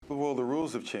Well, the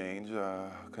rules have changed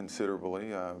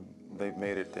considerably. They've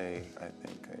made it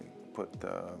put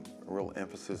real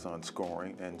emphasis on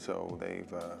scoring, and so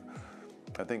they've,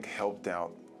 I think, helped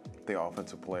out the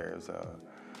offensive players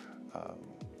um,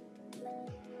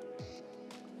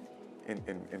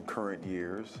 in current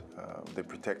years. They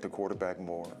protect the quarterback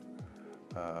more.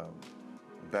 Um,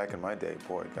 Back in my day,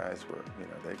 boy, guys were,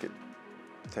 they could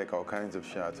take all kinds of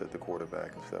shots at the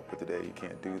quarterback and stuff, but today you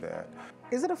can't do that.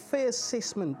 Is it a fair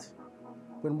assessment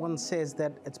when one says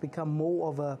that it's become more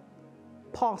of a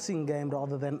passing game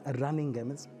rather than a running game?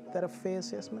 Is that a fair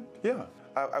assessment? Yeah,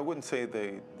 I wouldn't say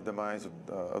the demise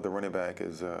of the running back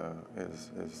is an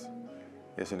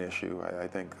issue. I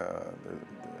think the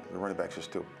running backs are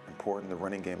still important. The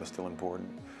running game is still important.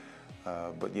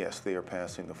 But yes, they are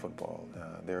passing the football.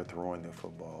 They're throwing the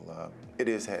football. It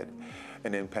has had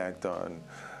an impact on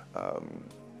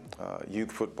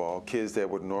youth football. Kids that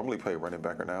would normally play running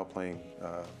back are now playing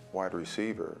wide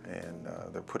receiver, and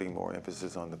they're putting more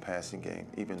emphasis on the passing game,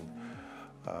 even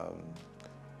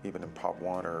in Pop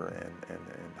Warner and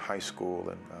high school.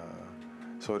 And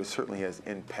so it certainly has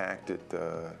impacted,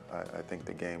 I think,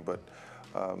 the game. But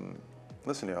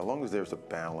listen, as long as there's a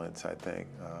balance, I think,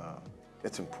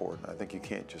 it's important. I think you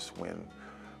can't just win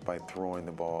by throwing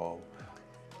the ball.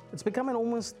 It's become an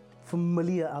almost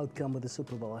familiar outcome with the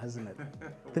Super Bowl, hasn't it?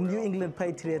 The New England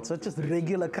Patriots are just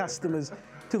regular customers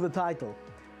to the title.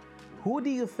 Who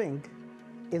do you think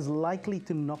is likely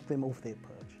to knock them off their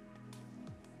perch?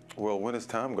 Well, when is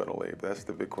Tom going to leave? That's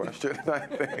the big question, I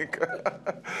think.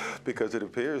 Because it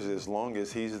appears as long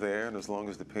as he's there and as long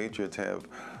as the Patriots have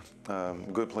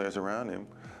good players around him,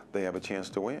 they have a chance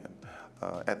to win.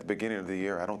 At the beginning of the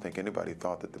year, I don't think anybody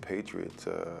thought that the Patriots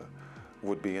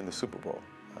would be in the Super Bowl.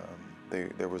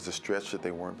 There was a stretch that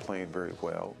they weren't playing very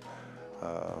well.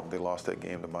 They lost that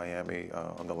game to Miami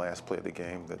on the last play of the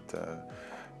game that,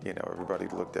 everybody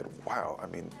looked at, wow, I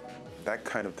mean, that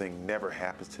kind of thing never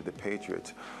happens to the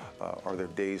Patriots. Are their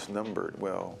days numbered?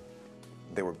 Well,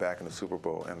 they were back in the Super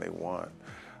Bowl and they won.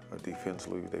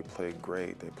 Defensively, they played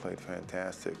great. They played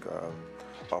fantastic.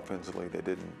 Offensively, they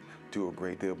didn't do a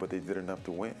great deal, but they did enough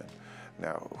to win.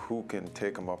 Now, who can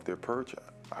take them off their perch?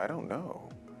 I don't know.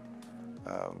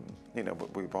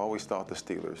 But we've always thought the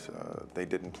Steelers, they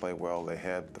didn't play well. They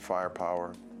had the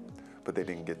firepower, but they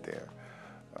didn't get there.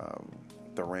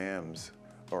 The Rams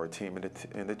are a team,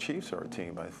 and the Chiefs are a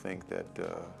team, I think, that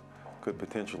could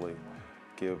potentially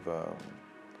give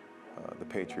the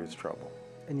Patriots trouble.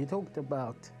 And you talked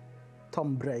about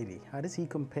Tom Brady. How does he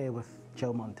compare with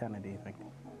Joe Montana, do you think?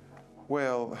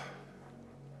 Well,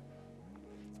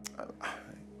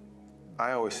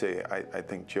 I always say I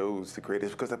think Joe's the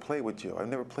greatest because I played with Joe. I've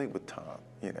never played with Tom,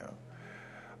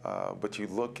 But you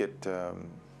look at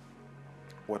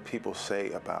what people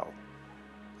say about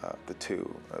the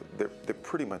two. They're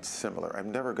pretty much similar. I've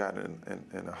never gotten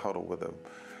in a huddle with a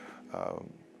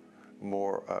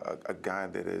guy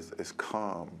that is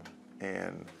calm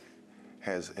and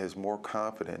has more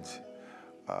confidence,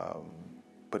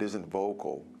 but isn't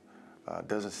vocal.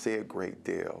 Doesn't say a great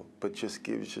deal, but just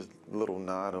gives just a little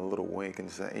nod and a little wink,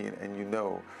 and you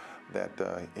know that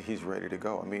he's ready to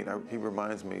go. I mean, he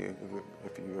reminds me,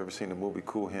 if you've ever seen the movie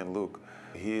Cool Hand Luke,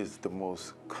 he is the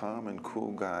most calm and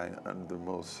cool guy under the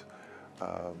most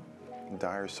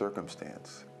dire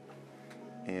circumstance.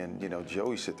 And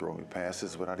Joe used to throw me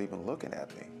passes without even looking at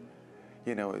me.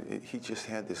 He just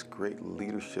had this great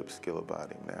leadership skill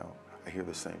about him. Now I hear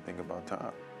the same thing about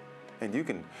Tom. And you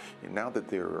can, now that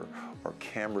there are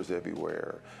cameras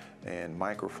everywhere and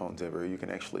microphones everywhere, you can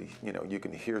actually, you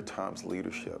can hear Tom's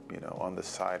leadership, on the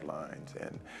sidelines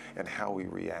and how he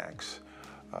reacts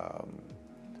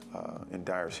in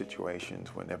dire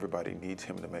situations when everybody needs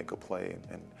him to make a play,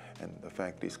 and the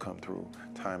fact that he's come through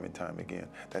time and time again.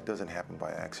 That doesn't happen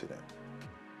by accident.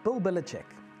 Bill Belichick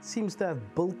seems to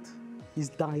have built his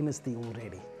dynasty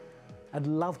already. I'd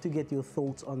love to get your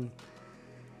thoughts on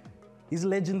his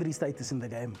legendary status in the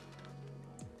game.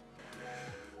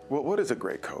 Well, what is a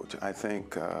great coach? I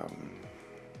think, I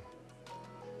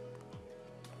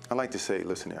like to say,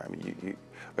 listen here, I mean,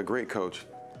 a great coach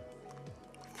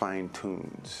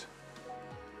fine-tunes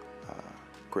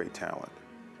great talent.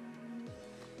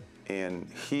 And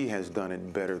he has done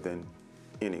it better than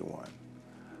anyone.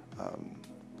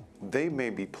 They may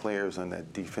be players on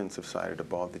that defensive side of the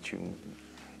ball that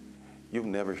you'll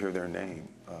never hear their name.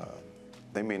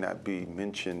 They may not be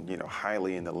mentioned,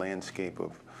 highly in the landscape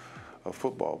of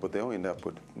football, but they'll end up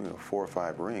with 4 or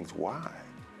 5 rings. Why?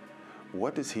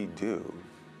 What does he do?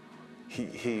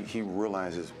 He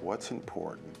realizes what's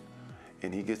important,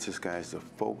 and he gets his guys to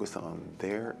focus on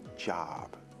their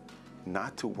job,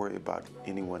 not to worry about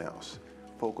anyone else.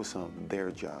 focus on their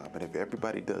job. And if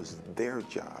everybody does their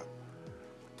job,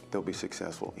 they'll be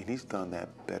successful. And he's done that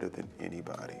better than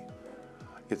anybody.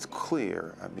 It's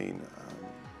clear, I mean,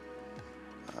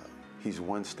 he's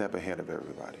one step ahead of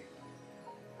everybody.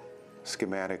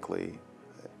 Schematically,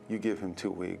 you give him 2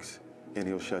 weeks and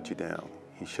he'll shut you down.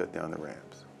 He shut down the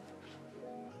Rams.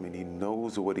 I mean, he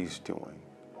knows what he's doing.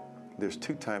 There's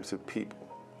two types of people,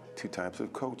 two types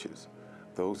of coaches,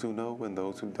 those who know and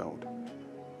those who don't.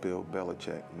 Bill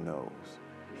Belichick knows.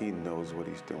 He knows what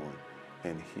he's doing,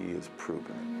 and he is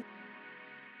proving it.